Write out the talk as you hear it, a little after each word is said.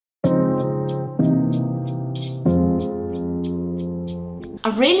I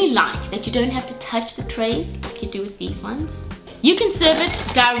really like that you don't have to touch the trays like you do with these ones. You can serve it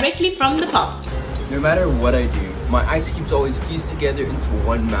directly from the pop. No matter what I do, my ice cubes always fuse together into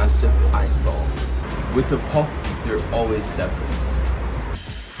one massive ice ball. With the pop, they're always separate.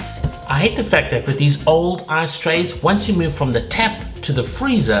 I hate the fact that with these old ice trays, once you move from the tap to the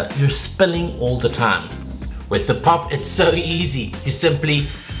freezer, you're spilling all the time. With the pop, it's so easy. You simply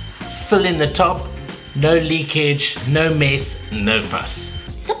fill in the top, no leakage, no mess, no fuss.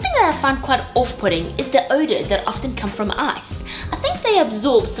 Something that I find quite off-putting is the odors that often come from ice. I think they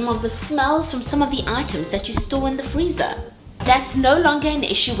absorb some of the smells from some of the items that you store in the freezer. That's no longer an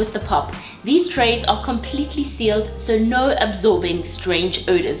issue with the pop. These trays are completely sealed, so no absorbing strange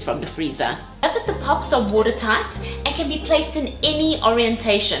odors from the freezer. I love that the pops are watertight and can be placed in any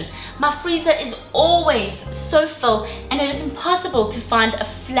orientation. My freezer is always so full and it is impossible to find a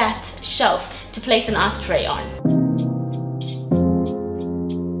flat shelf to place an ice tray on.